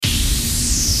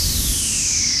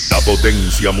La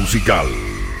potencia musical.com.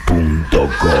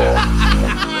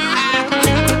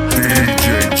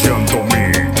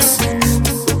 Djyahndomix.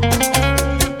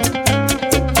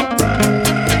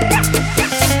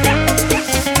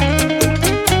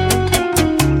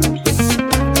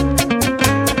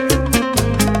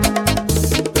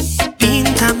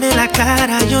 Píntame la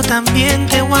cara, yo también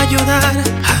te voy a ayudar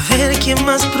a ver quién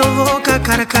más provoca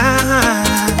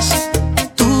carcajadas.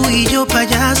 Tú y yo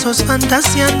payasos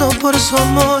fantaseando por su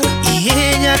amor y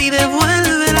ella le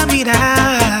devuelve la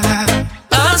mirada.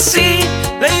 Así,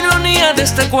 la ironía de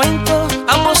este cuento,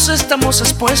 ambos estamos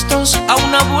expuestos a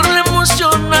una burla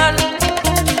emocional.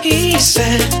 Y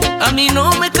sé, a mí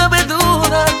no me cabe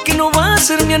duda que no va a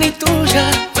ser mía ni tuya,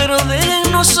 pero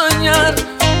déjennos soñar.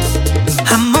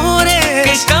 Amores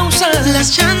que causan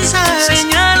las chanzas,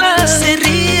 señalas, se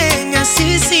ríen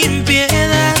así sin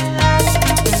piedad.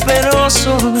 pero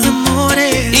son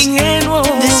amores ingenuos,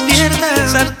 despierta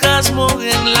sarcasmo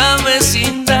en la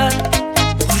vecindad.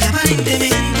 Hoy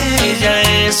aparentemente Ella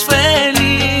es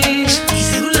feliz y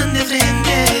se burlan de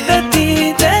frente de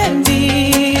ti, de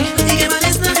mí. y que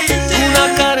vales la gente.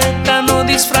 Una careta no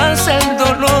disfraza el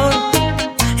dolor.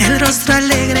 El rostro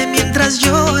alegre mientras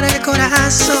llora el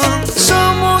corazón.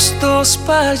 Somos dos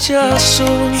payasos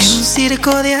En un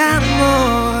circo de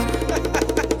amor.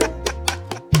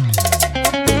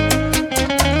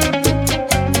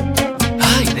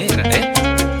 Ay, negra,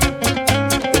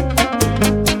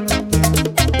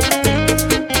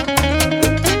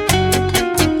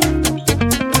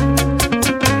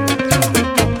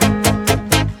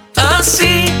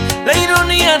 Así, la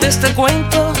ironía de este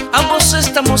cuento, ambos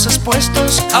estamos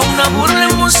expuestos a una burla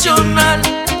emocional.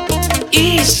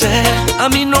 Y sé, a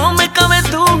mí no me cabe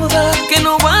duda que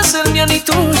no va a ser mía ni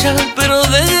tuya, pero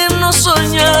déjennos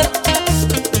soñar.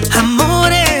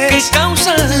 Amores que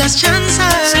causan las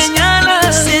chanzas,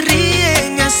 señalas, se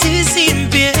ríen así sin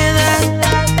piedad.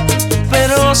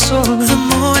 pero son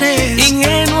Amores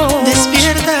ingenuos,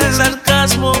 despierta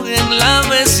sarcasmo en la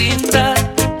vecindad.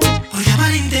 Hoy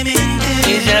aparentemente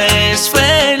Ella es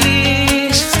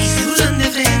feliz y se burlan de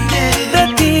frente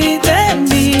de ti, de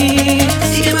mí.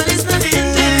 y que vales la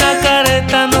gente. La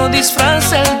careta no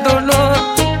disfraza el dolor.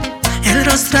 El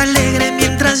rostro alegre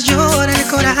mientras llora el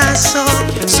corazón.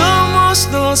 Somos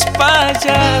dos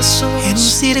payasos En un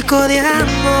circo de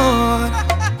amor.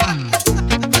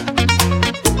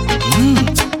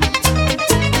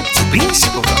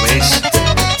 Príncipe otra vez.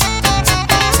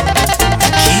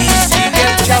 Aquí Sigue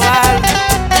el chaval.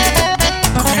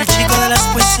 con el chico de las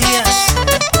poesías.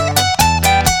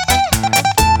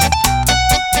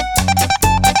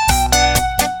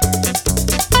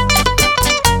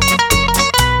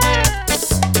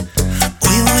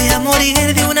 Hoy voy a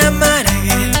morir de una amarga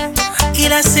y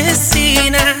la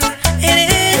asesina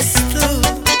eres tú.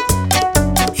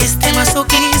 Este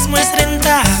masoquismo es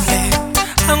rentable,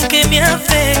 aunque me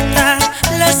afecta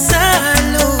la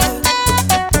salud.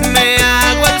 Me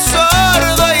hago el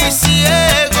sordo y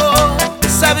ciego,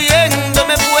 sabiendo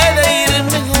me puede ir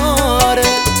mejor.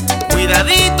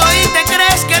 Cuidadito y te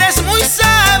crees que eres muy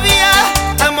sabia.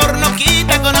 Amor no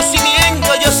quita conocimiento,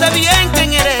 yo sé bien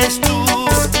quién eres tú.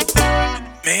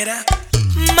 Mira,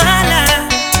 mala,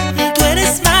 tú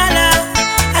eres mala,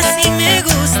 así me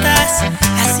gustas,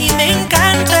 así me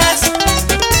encantas.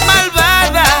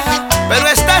 Malvada, pero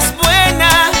estás buena.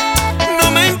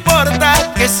 No me importa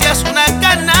que seas una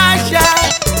canalla.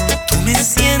 Tú me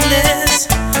enciendes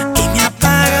y me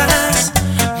apagas,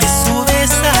 me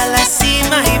subes a la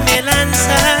cima y me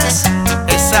lanzas.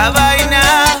 Esa vaina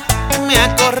me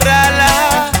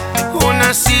acorrala,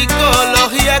 una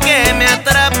psicología que me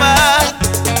atrapa.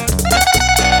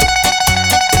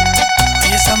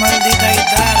 Y esa maldita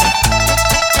guitarra.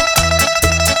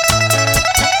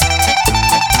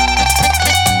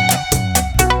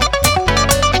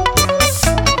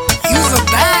 You're a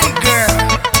bad girl,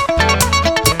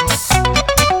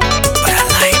 but I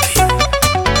like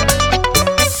it.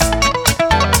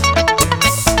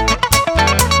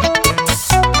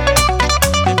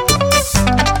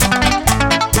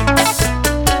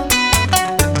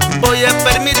 Voy a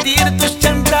permitir tus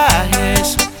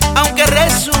chantajes, aunque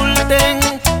resulten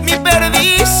mi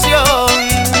perdición.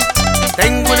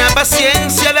 Tengo una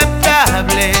paciencia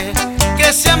adaptable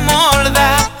que se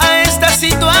amolda a esta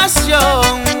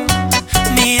situación.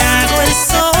 Me hago el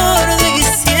sordo y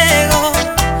ciego,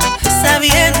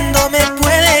 sabiendo me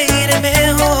puede ir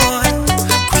mejor.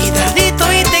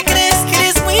 Cuidadito y te crees que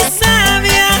eres muy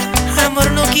sabia. Amor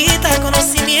no quita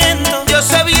conocimiento. Yo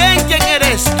sé bien quién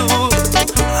eres tú.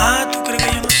 Ah, ¿tú crees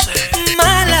que yo no sé?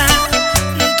 Mala,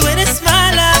 tú eres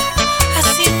mala,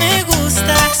 así me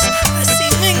gustas, así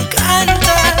me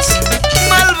encantas.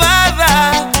 Malvada,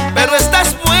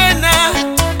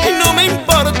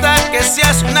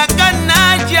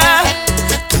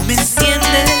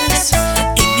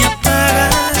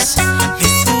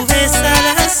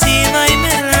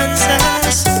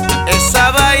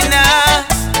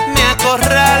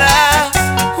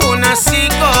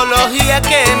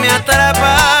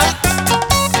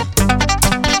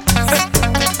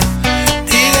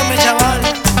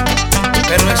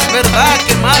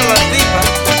 qué malo la tipa.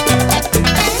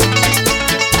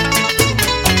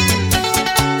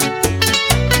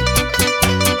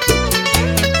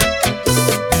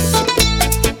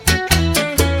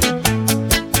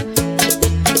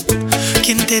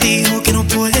 ¿Quién te dijo que no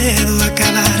puedo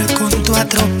acabar con tu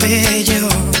atropello?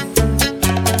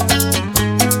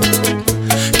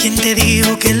 ¿Quién te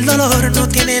dijo que el dolor no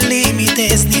tiene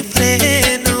límites ni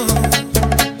freno?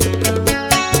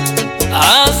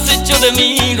 Has hecho de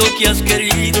mí lo que has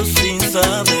querido sin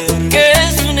saber que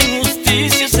es una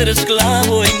injusticia ser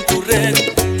esclavo en tu red.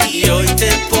 Y hoy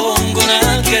te pongo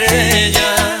una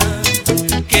querella,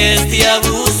 que este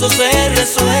abuso se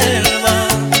resuelva.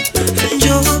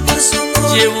 Yo por su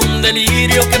amor llevo un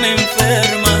delirio que me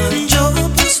enferma. Yo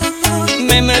por su amor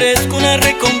me merezco una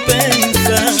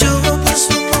recompensa. Yo por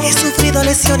su amor he sufrido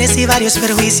lesiones y varios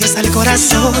perjuicios al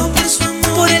corazón. Yo por su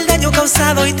amor por el daño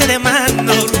causado y te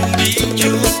demando por un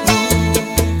bicho.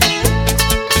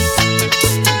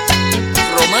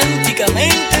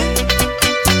 Románticamente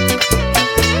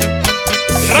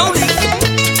Raúl.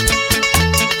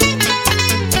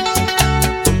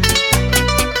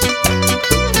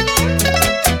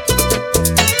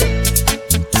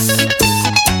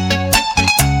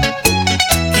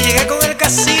 Y llegué con el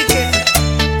cacique.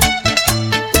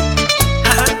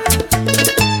 Ajá.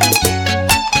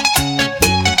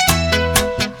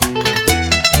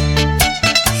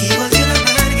 Y volvió la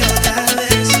amarga otra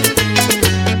vez.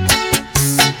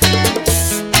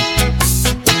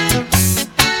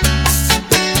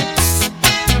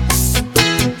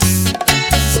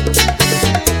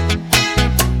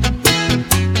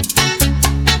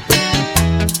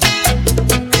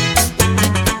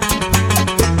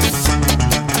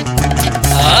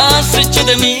 Has hecho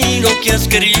de mí lo que has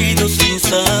querido sin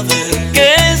saber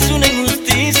que es una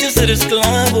injusticia ser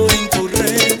esclavo en tu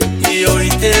red. Y hoy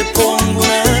te pongo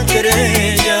una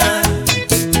querella,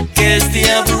 que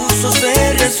este abuso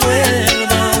se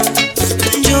resuelva.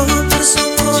 Yo por su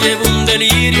amor llevo un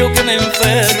delirio que me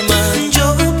enferma.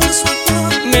 Yo por su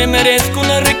amor me merezco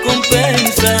una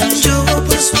recompensa. Yo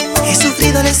por su amor he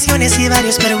sufrido lesiones y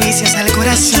varios perjuicios al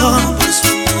corazón. Yo por su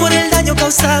amor por el daño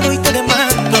causado y te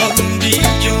demando por un bicho.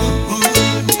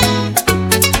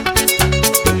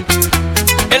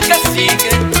 El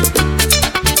cacique.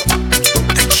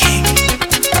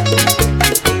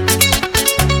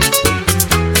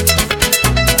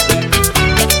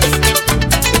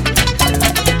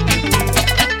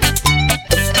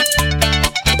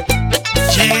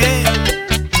 Llegué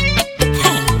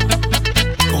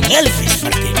con Elvis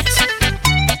Martínez.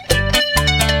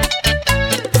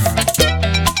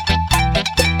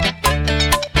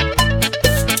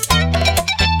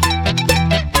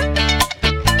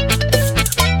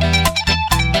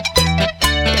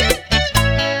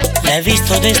 La he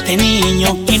visto desde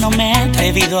niño y no me he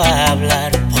atrevido a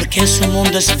hablar, porque su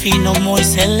mundo es fino, muy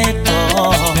selecto.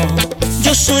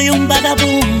 Yo soy un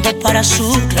vagabundo para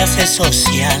su clase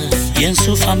social, y en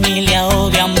su familia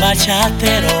odian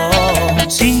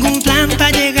bachateros. Tengo un plan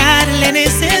para llegarle,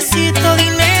 necesito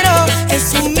dinero.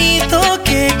 Es un mito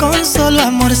que con solo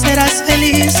amor serás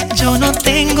feliz. Yo no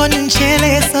tengo ni un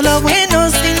chele, solo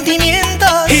buenos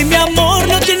sentimientos. Y mi amor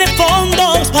no tiene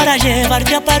fondos para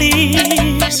llevarte a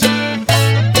París.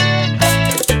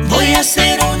 Voy a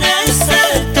hacer un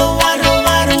asalto, a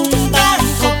robar un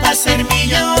banco para ser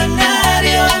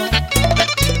millonario,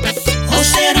 o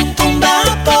ser un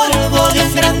tumbapolvo de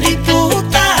un gran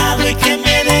diputado y que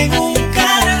me den un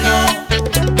cargo.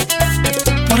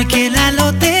 Porque la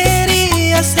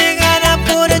lotería se gana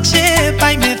por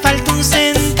chepa y me falta un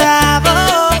centavo.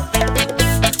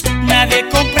 Nadie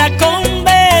compra con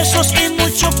besos y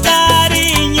mucho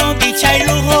cariño, dicha y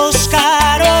lujos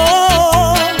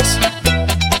caros.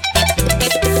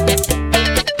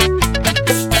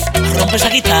 Rompe esa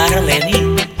guitarra,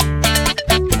 Lenny.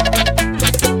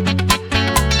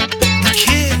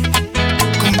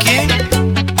 ¿Con quién?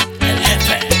 El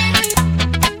jefe.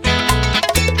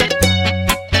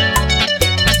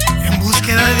 En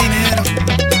búsqueda de dinero.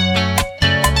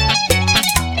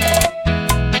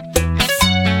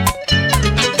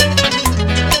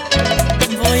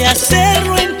 Voy a hacer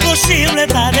lo imposible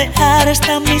para dejar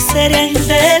esta miseria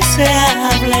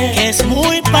indeseable, que es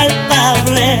muy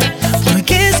palpable.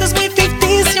 Porque eso es muy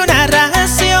ficticio, una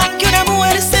narración que una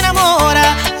mujer se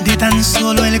enamora de tan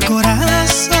solo el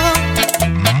corazón.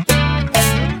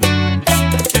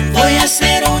 Voy a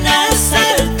hacer un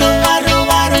asalto, a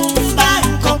robar un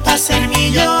banco para ser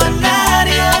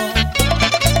millonario,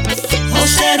 o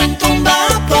ser un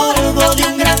tumbapolvo de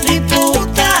un gran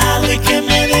diputado y que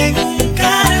me den un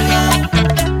cargo.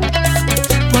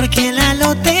 Porque la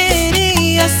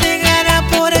lotería se gana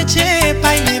por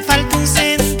chepa y me falta un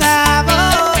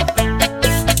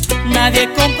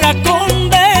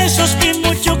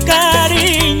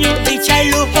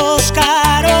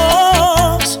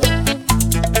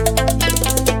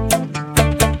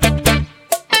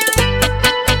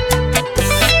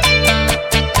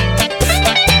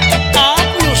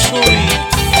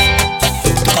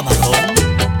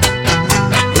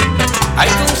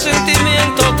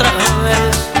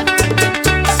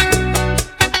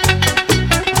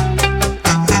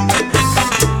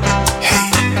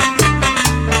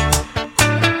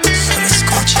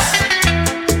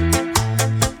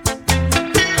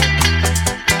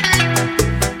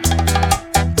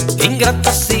rato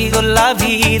ha sido la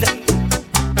vida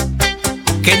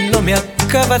que no me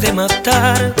acaba de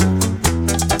matar.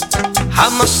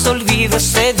 Jamás olvido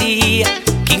ese día,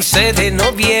 15 de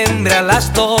noviembre a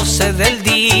las 12 del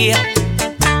día.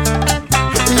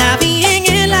 La vi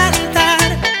en el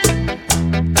altar,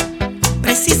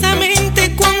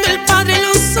 precisamente cuando el Padre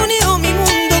los unió. Mi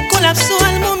mundo colapsó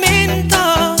al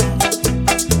momento.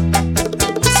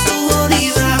 Su odio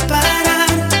iba a parar,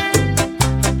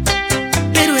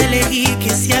 pero elegí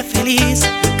que sea feliz,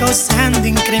 causando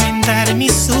incrementar mi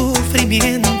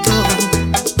sufrimiento.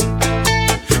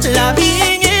 La vi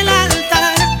en el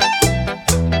altar,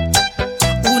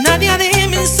 una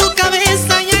diadema en su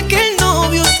cabeza, ya que el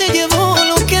novio se llevó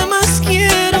lo que más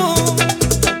quiero.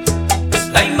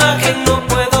 La imagen no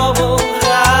puedo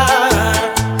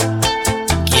borrar,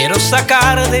 quiero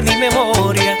sacar de mi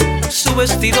memoria su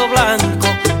vestido blanco,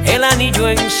 el anillo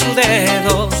en su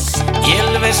dedo y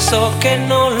el beso que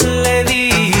no le di.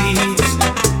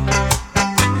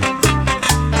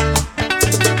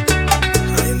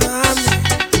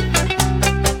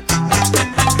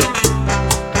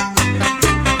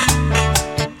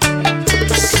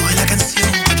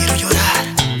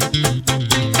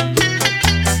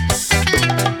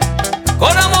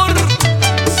 Con amor,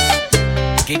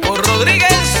 Kiko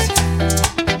Rodríguez.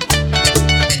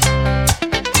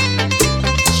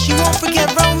 She won't forget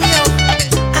Romeo.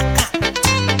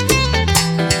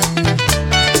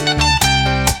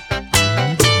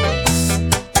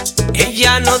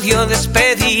 Ella no dio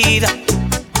despedida,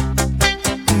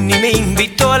 ni me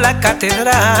invitó a la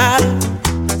catedral.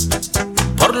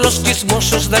 Por los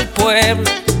chismosos del pueblo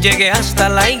llegué hasta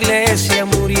la iglesia,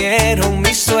 murieron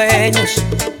mis sueños.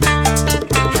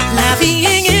 La vi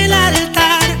en el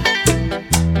altar,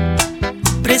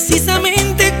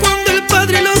 precisamente cuando el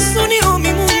Padre los unió. Mi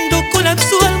mundo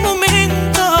colapsó al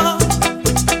momento.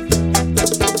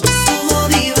 Su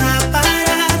odio iba a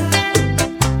parar,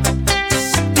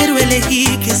 pero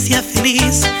elegí que sea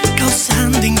feliz,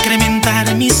 causando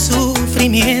incrementar mi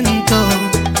sufrimiento.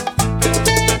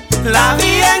 La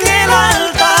vi en el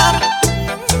altar,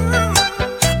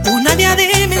 una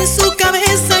diadema en su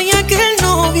cabeza, ya que el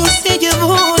novio se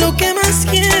llevó lo que más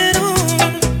quiero.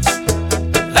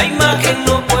 la imagen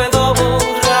no puedo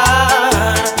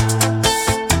borrar,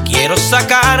 quiero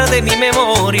sacar de mi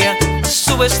memoria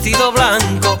su vestido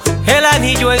blanco, el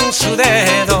anillo en su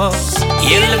dedo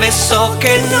y el beso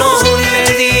que no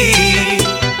le di.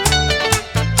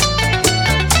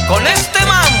 Con este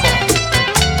mambo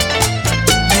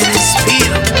Me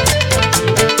despido.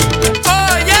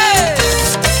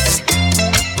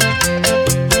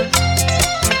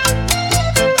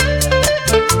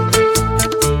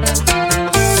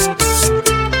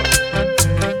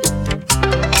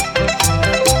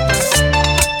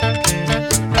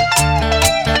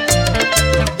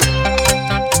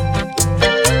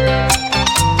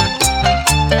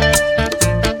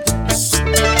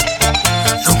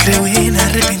 No creo en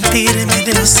arrepentirme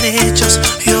de los hechos,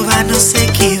 Jehová no se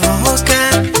equivoca.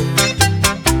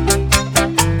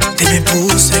 Te me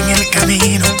puso en el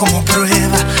camino como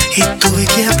prueba y tuve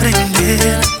que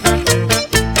aprender.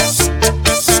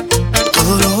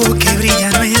 Todo lo que brilla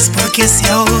no es porque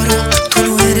sea oro, tú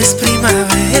no eres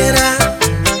primavera.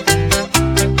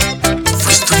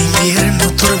 Fuiste un invierno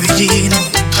torbellino,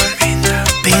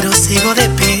 pero sigo de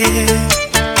pie.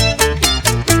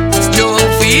 Yo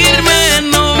firme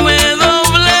no me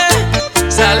doblé,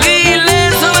 salí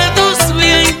ileso de tus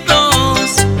vientos,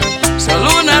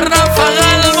 solo una ráfaga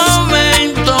al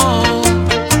momento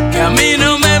que a mí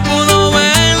no me pudo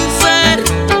vencer.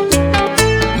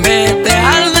 Vete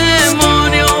al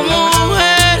demonio,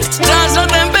 mujer, tras la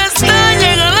tempestad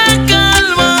llega la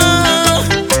calma.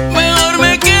 Mejor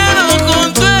me quedo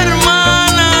con tu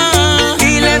hermana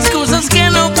y las cosas que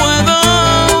no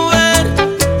puedo ver.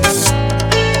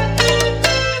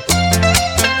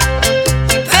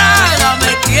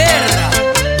 Trágame tierra,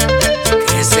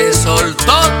 que se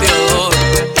soltó Teodoro.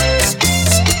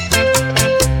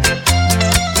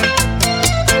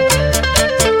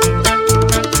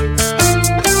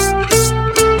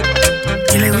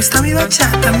 Y le gusta mi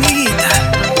bachata, amiguita.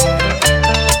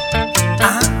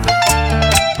 Ah.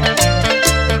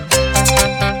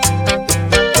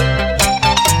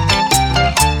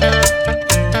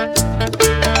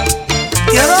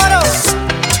 Teodoro,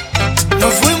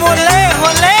 nos fuimos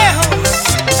lejos, lejos.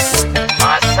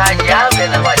 Más allá de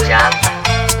la bachata.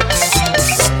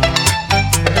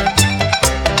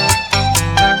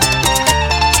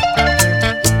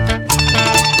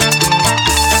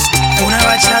 Una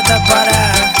bachata para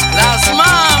Las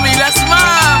mami, las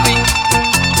mami.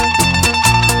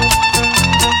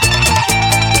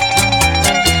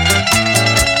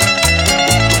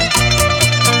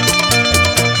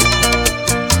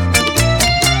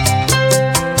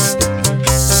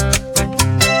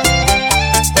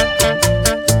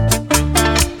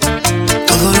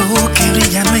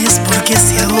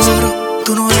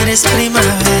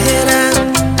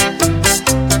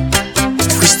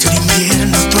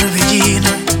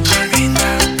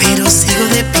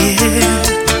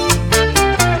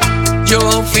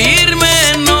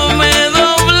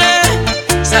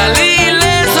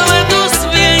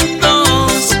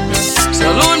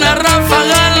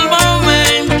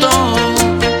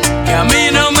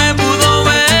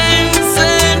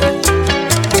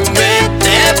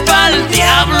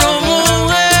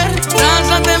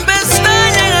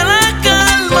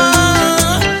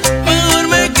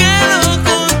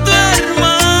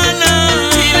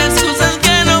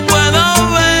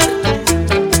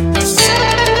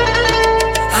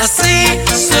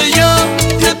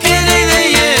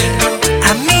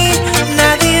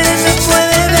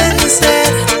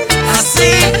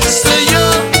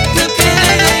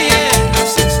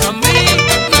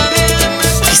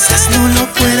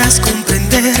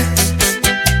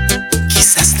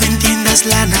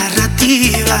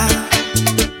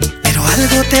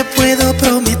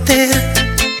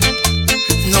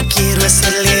 puedo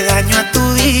hacerle daño a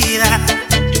tu vida.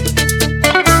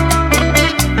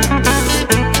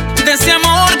 De ese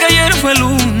amor que ayer fue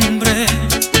lumbre,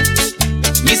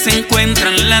 ni se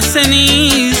encuentran las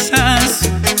cenizas.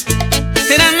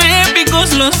 Eran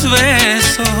épicos los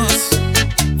besos,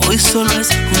 hoy solo es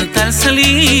juntar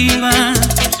saliva.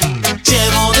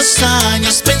 Llevo 2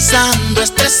 años pensando,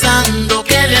 estresando,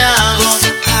 ¿qué le hago?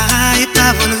 Ay,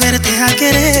 pa' volverte a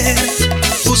querer.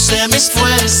 Puse mis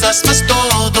fuerzas, mas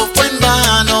todo fue en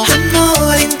vano.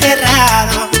 Amor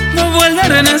enterrado, No vuelve a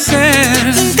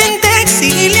renacer, intenté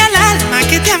exigirle al alma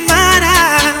que te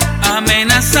amara,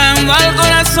 amenazando al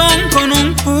corazón con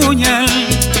un puñal.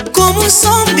 como un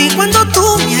zombie cuando tú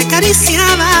me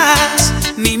acariciabas.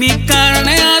 Ni mi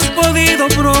carne has podido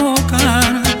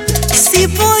provocar. Si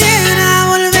pudiera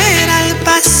volver al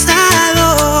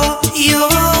pasado, yo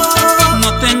No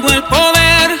tengo el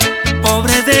poder,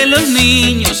 pobre de los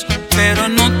niños, pero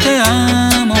no te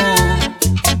amo.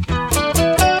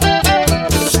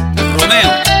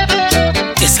 Romeo,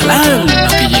 es el alma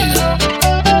que llega.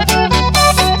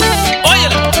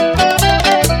 Óyelo.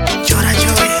 llora,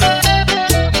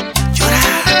 llora.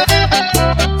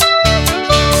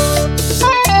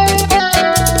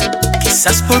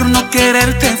 Quizás por no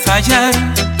quererte fallar,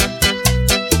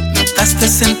 notaste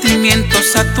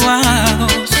sentimientos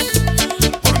actuados.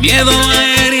 Por miedo a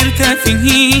herirte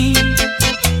fingí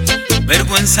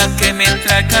vergüenza que me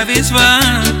trae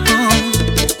cabizbajo.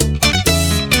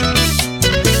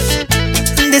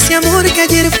 De ese amor que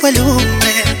ayer fue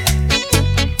lumbre,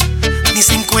 ni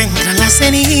se encuentran las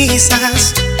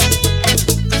cenizas.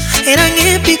 Eran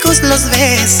épicos los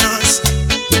besos,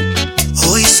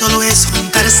 hoy solo es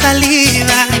juntar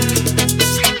saliva.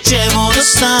 Llevo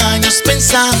 2 años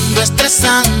pensando,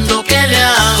 estresando, ¿qué le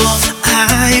hago?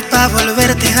 Ay, pa'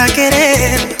 volverte a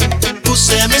querer.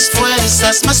 Puse mis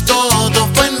fuerzas, mas todo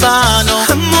fue en vano.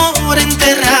 Amor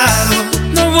enterrado,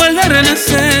 No vuelve a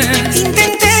renacer,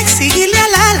 intenté exigirle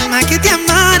al alma que te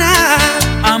amara,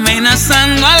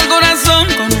 amenazando al corazón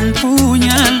con un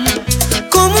puñal.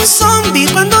 como un zombie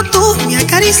cuando tú me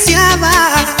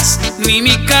acariciabas. Ni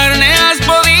mi carne has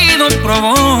podido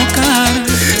provocar.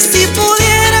 Si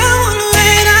pudiera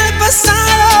volver al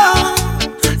pasado,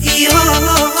 yo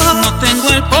No tengo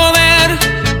el poder,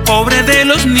 pobre de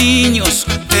los niños,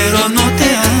 pero no te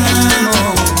amo.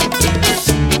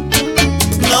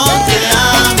 No te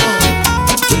amo.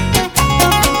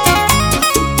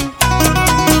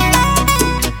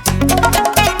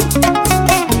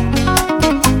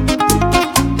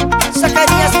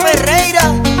 Zacarías Ferreira.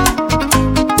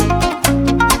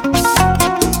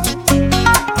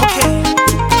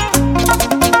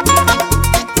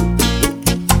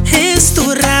 es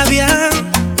tu rabia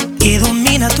que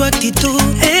domina tu actitud,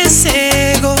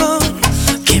 ese ego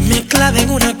que me clava en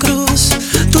una cruz.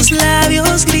 Tus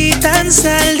labios gritan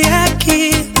sal de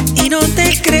aquí y no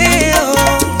te creo.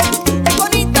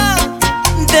 Bonita,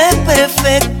 de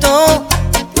perfecto,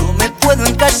 no me puedo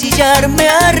encasillar, me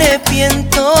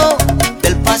arrepiento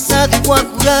del pasado y voy a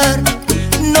jurar.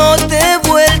 No te he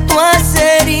vuelto a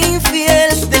ser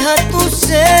infiel, deja tus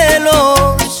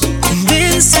celos.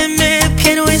 Convénceme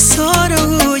que no es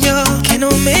orgullo, que no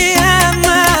me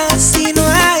amas si no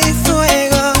hay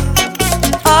fuego.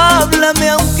 Háblame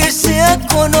aunque sea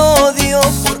con odio,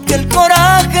 porque el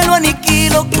coraje lo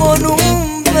aniquilo con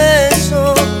un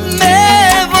beso.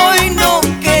 Me voy no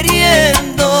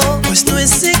queriendo, Pues no es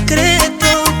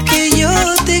secreto que yo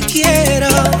te quiero.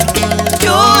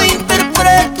 yo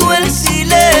interpreto el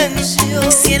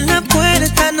silencio. Si en la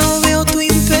puerta no veo tu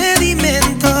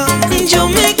impedimento, yo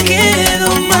me quedo,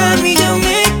 mami, yo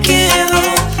me quedo.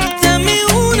 Dame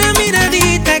una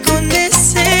miradita con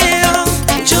deseo.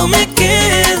 Yo me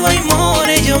quedo, ay,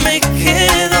 more, yo me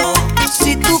quedo.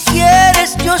 Si tú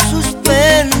quieres yo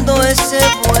suspendo ese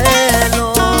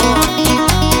vuelo.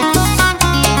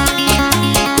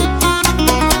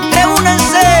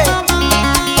 Reúnanse.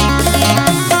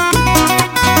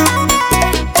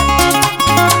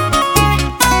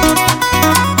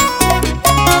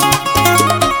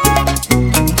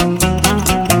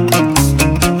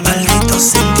 Maldito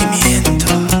sentimiento.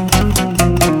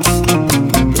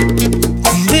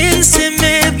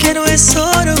 Convénceme que no es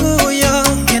orgullo,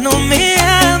 que no me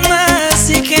amas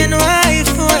y que no hay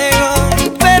fuego.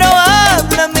 Pero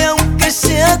háblame aunque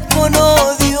sea con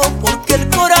odio, porque el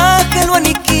coraje lo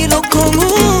aniquilo Con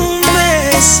un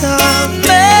beso,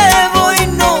 me voy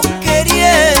no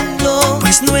queriendo.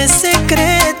 pues no es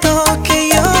secreto que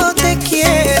yo te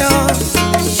quiero.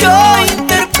 Yo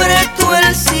interpreto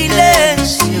el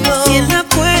silencio. Si en la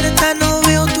puerta no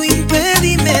veo tu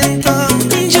impedimento,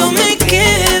 yo me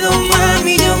quedo,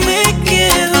 mami, yo me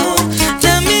quedo.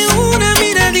 Dame una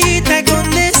miradita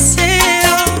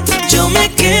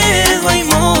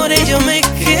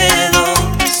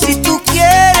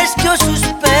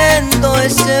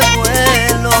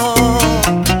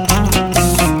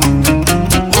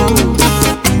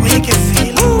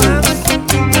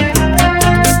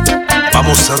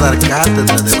a dar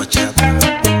cátedra de bachata.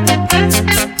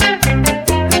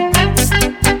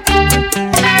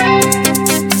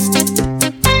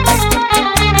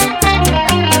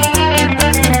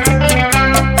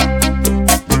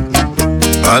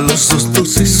 A los dos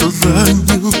nos hizo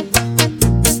daño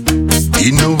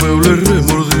y NUEVO le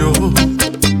remordió,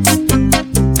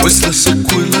 pues la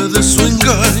secuela de su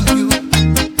engaño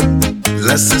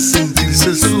la hace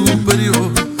sentirse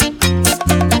superior.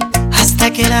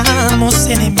 Hasta que éramos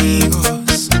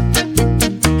enemigos,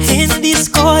 en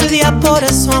discordia por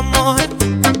su amor,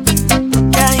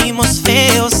 caímos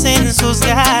feos en sus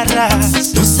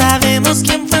garras. No sabemos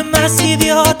quién fue más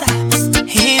idiota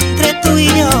entre tú y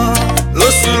yo.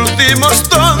 Los últimos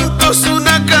tontos,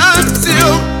 una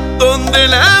canción donde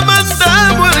la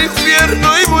mandamos al infierno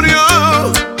y murió.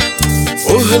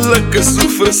 Ojalá que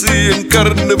sufra así en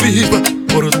carne viva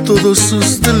por todos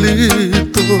sus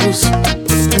delitos.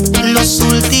 Los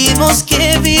últimos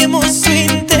que vimos su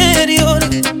interior,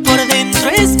 por dentro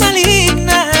es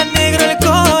maligna, negro el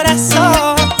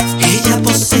corazón. Ella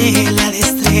posee la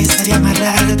destreza de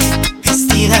amarrarte,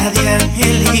 vestida de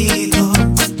angelito.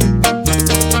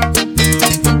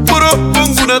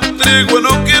 Propongo una tregua,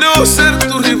 no quiero ser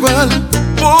tu rival,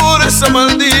 por esa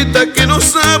maldita que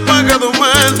nos ha pagado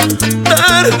mal.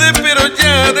 Tarde pero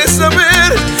ya ha de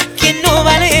saber que no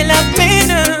vale la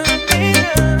pena.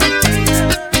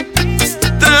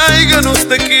 Tráiganos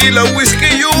tequila, whisky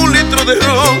y 1 litro de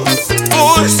ron.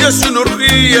 Hoy se hace una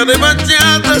orgía de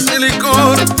bachatas y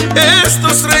licor.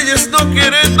 Estos reyes no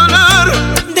quieren dolor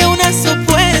de una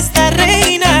supuesta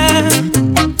reina.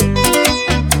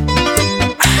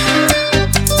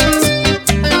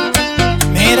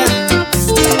 Mira,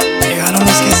 llegaron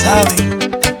los que saben.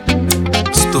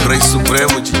 Es tu rey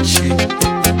supremo, chichi.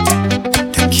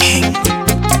 The King.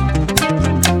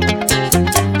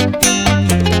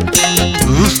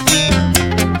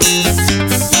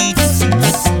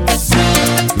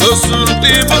 Los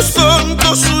últimos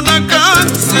tontos, una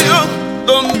canción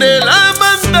donde la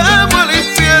mandamos al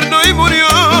infierno y murió.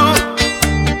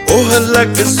 Ojalá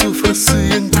que sufra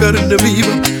así en carne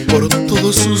viva por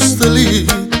todos sus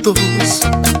delitos.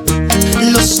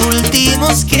 Los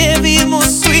últimos que vimos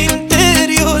su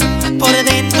interior, por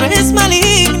dentro es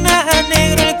maligna,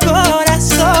 negro el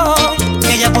corazón.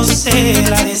 Ella posee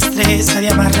la destreza de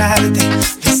amarrarte,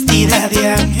 vestida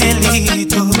de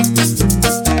angelito.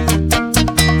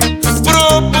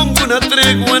 Propongo una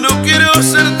tregua, no quiero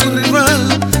ser tu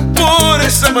rival, por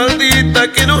esa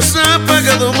maldita que nos ha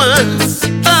pagado mal.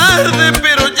 Tarde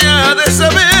pero ya ha de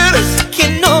saber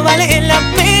que no vale la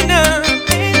pena.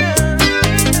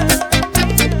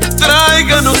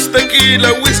 Tráiganos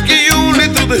tequila, whisky y 1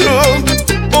 litro de ron.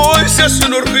 Hoy se hace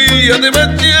una orgía de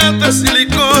bachatas y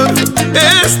licor.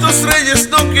 Estos reyes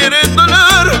no quieren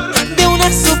dolor de una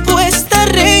supuesta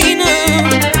reina.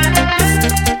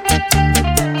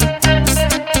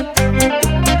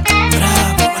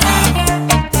 Bravo, bravo.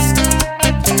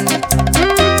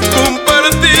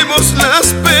 Compartimos las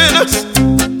penas,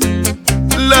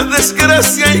 la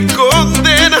desgracia y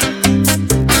condena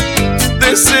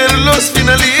de ser los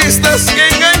finalistas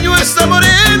que engañó a esta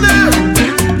morena.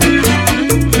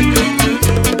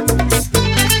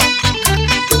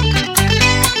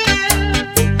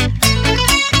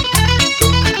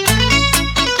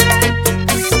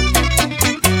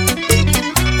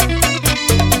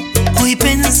 Hoy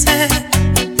pensé,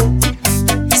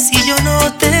 si yo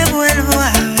no te vuelvo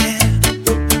a ver,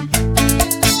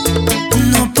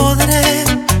 no podré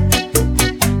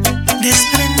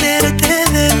desprenderte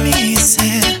de mi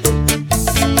ser.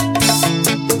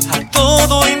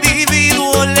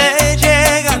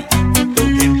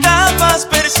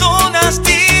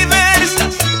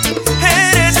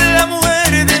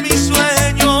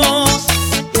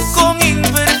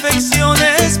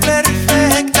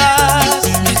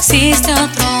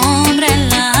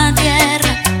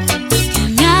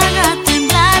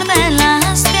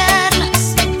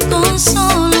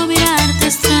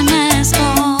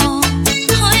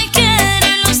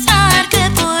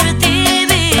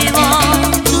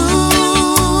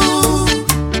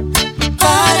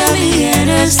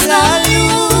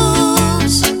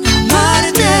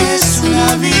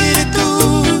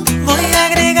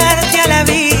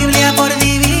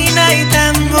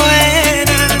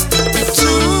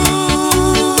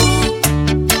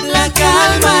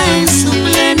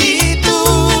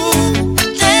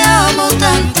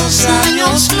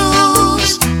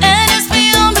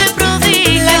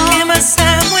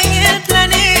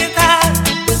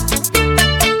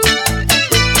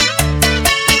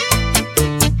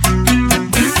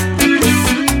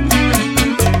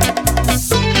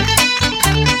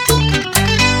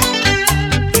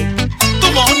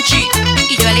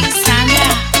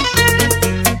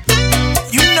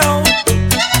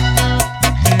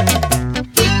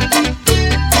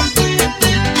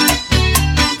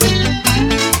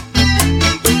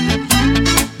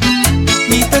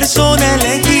 persona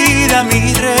elegida,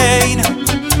 mi reina.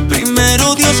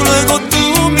 Primero Dios, luego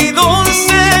tú, mi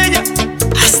doncella.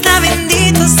 Hasta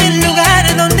bendito es el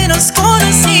lugar donde nos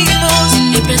conocimos.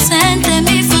 Mi presente,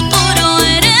 mi futuro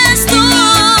eres tú.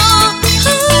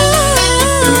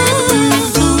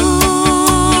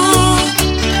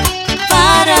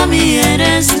 Para mí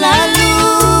eres la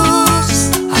luz.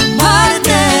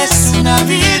 Amarte es una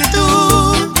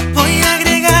virtud. Voy a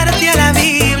agregarte a la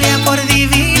Biblia por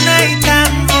divina y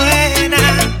tan buena.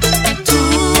 Tú,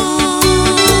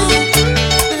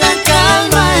 la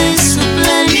calma es su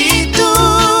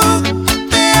plenitud.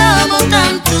 Te amo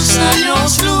tantos años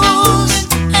luz.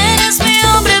 Eres mi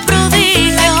hombre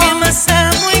prodigio, La que más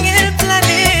amo en el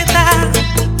planeta.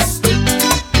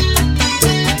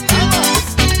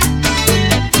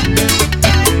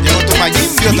 Llegó tu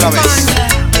Mayimbe otra vez.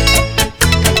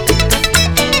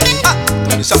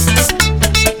 Tony Santos.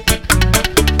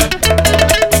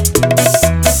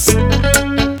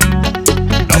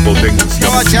 La potencia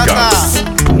Bachata.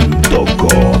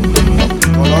 musical.com.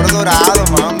 Color dorado,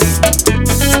 mami.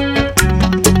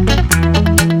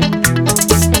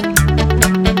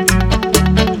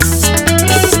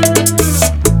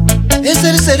 Es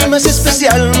el ser más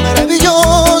especial,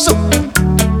 maravilloso,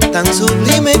 tan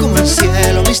sublime como el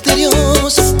cielo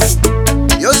misterioso.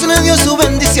 Dios le dio su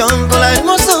bendición con la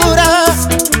hermosura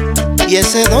y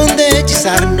ese don de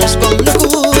hechizarnos con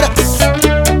locura.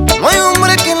 No hay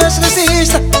hombre que las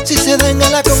resista si se den a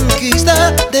la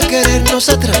conquista de querernos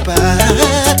atrapar.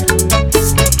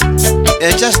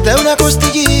 Echaste una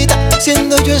costillita,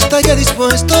 siendo yo estaría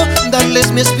dispuesto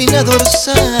darles mi espina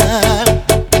dorsal.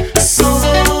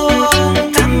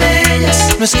 Son tan bellas.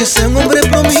 No es que sea un hombre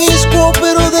promiscuo,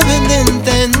 pero deben de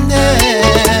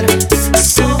entender.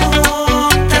 Son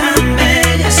tan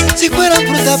bellas. Si fuera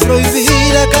fruta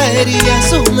prohibida, caería a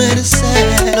su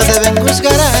merced. No deben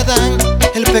juzgar a Adán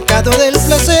el pecado del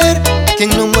placer. Quien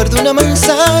no muerde una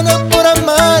manzana por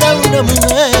amar a una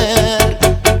mujer.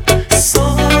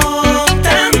 Son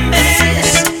tan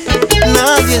bellas.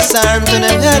 Nadie es santo en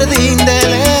el jardín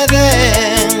del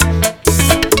Edén.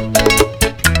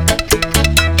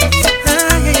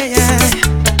 Ay, ay, ay, ay.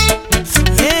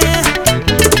 Yeah.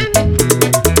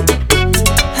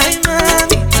 Ay,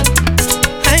 mami.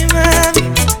 Ay, mami.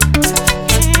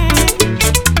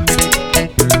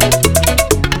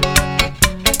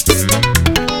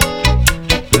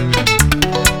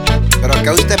 ¿Pero qué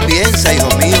usted piensa, hijo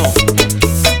mío?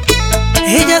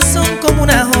 Ellas son como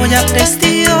una joya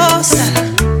prestigiosa.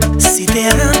 Si te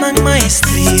aman,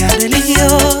 maestría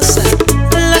religiosa.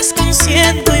 Las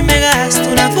consiento y me gasto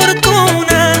una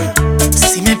fortuna.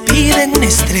 Si me piden una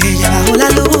estrella bajo la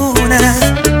luna.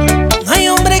 No hay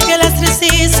hombre que las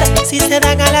resista si se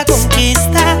dan a la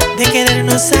conquista de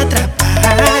querernos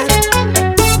atrapar.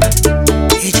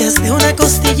 Ellas de una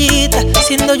costillita,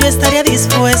 siendo yo estaría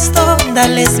dispuesto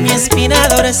darles mi espina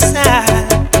dorsal.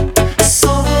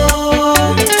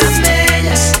 Son tan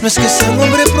bellas. No es que sea un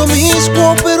hombre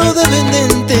promiscuo, pero deben de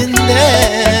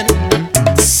entender.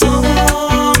 Son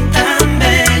tan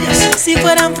bellas. Si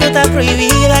fueran fruta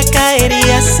prohibida,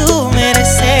 caería a su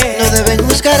merced. No deben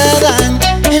juzgar a Adán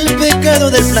el pecado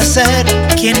del placer.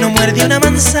 Quien no muerde una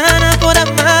manzana por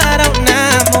amar a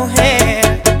una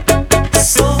mujer.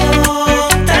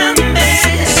 Son tan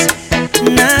bellas.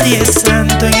 Nadie es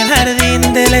santo en el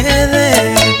jardín del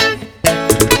Edén.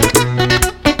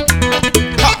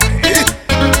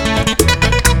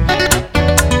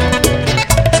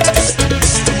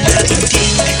 Nadie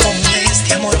entiende cómo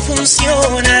este amor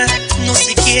funciona. No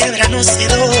se quiebra, no se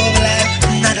dobla,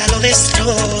 nada lo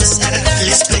destroza.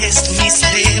 Les presto mi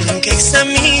cerebro que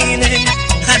examinen,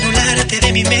 anularte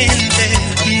de mi mente,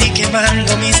 ni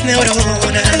quemando mis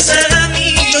neuronas. Para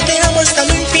mí, yo te amo hasta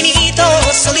lo infinito,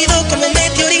 sólido como un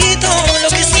meteorito. Lo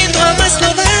que siento jamás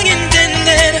lo van a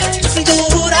entender.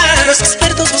 Dura, los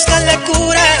expertos buscan la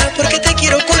cura, porque te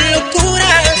quiero con locura.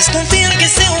 Desconfían que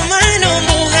sea humano,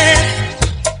 mujer.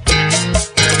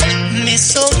 Me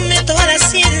someto a la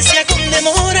ciencia con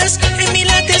demoras. En mí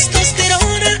la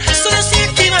testosterona solo se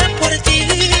activa por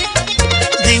ti.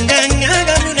 Vengan,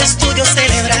 háganme un estudio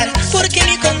cerebral, porque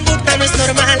mi conducta no es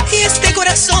normal. Y este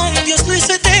corazón Dios lo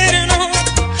hizo eterno.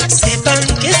 Sepan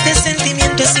que este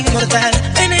sentimiento es inmortal.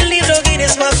 En el libro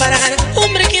Guinness va a parar.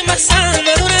 Hombre que más ama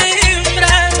de una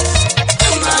hembra.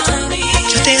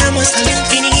 Yo te amo hasta lo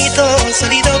infinito,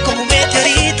 sólido como un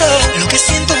meteorito. Lo que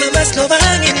siento jamás lo van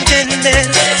a entender.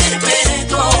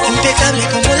 Impecable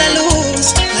como la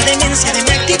luz, la demencia de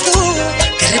mi actitud.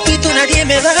 Te repito, nadie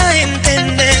me va a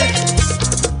entender.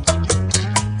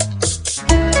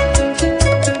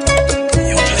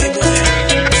 Yo playboy,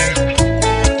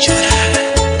 llorar.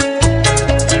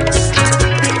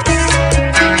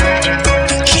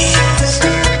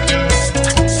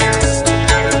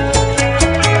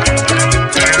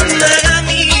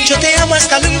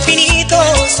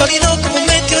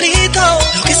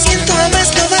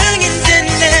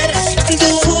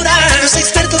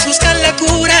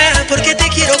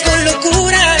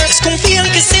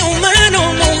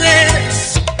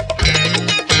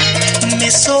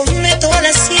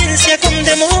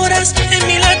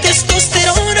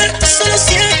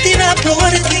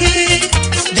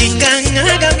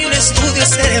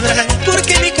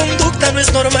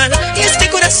 es normal y este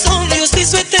corazón Dios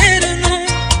hizo eterno.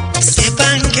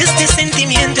 Sepan que este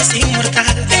sentimiento es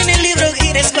inmortal. En el libro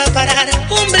Guinness va a parar.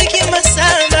 Hombre, quien más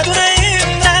ama de una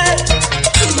hembra.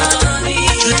 Mami,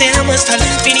 yo te amo hasta el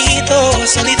infinito,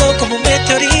 sólido como un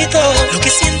meteorito. Lo que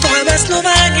siento jamás lo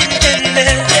van a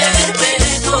entender.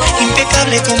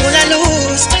 Impecable como la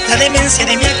luz, la demencia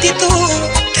de mi actitud.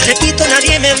 Te repito,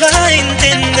 nadie me va a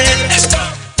entender.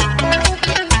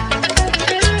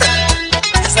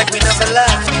 It's like we never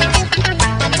left.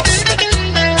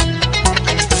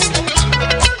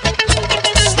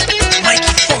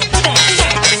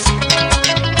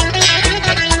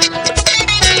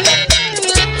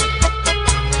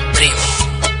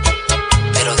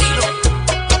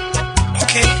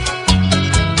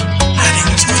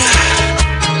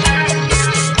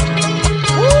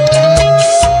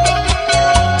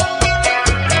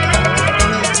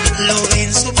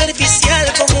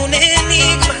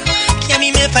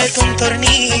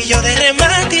 Tornillo de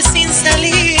remate y sin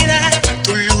salida.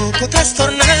 Tu loco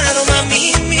trastornado,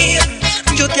 mami mía.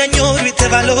 Yo te añoro y te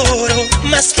valoro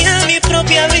más que a mi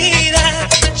propia vida.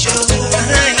 Yo,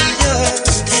 ay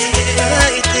Dios, te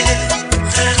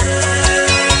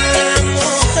amo.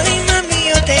 Ay mami,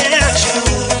 yo te amo.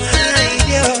 Ay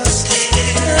Dios, te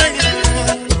amo.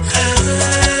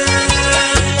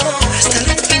 Hasta el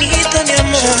infinito, mi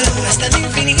amor. Hasta el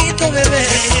infinito, bebé.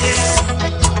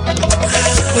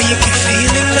 Oye, qué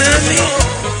feeling, mami.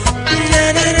 Na,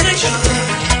 na, na, yo.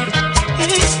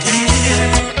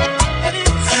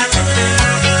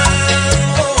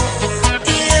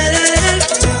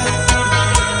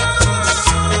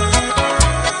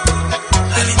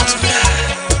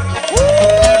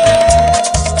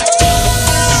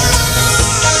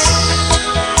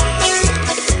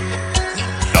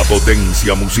 La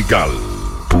potencia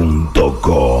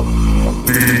musical.com.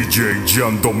 DJ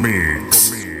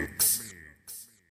Djyahndomix.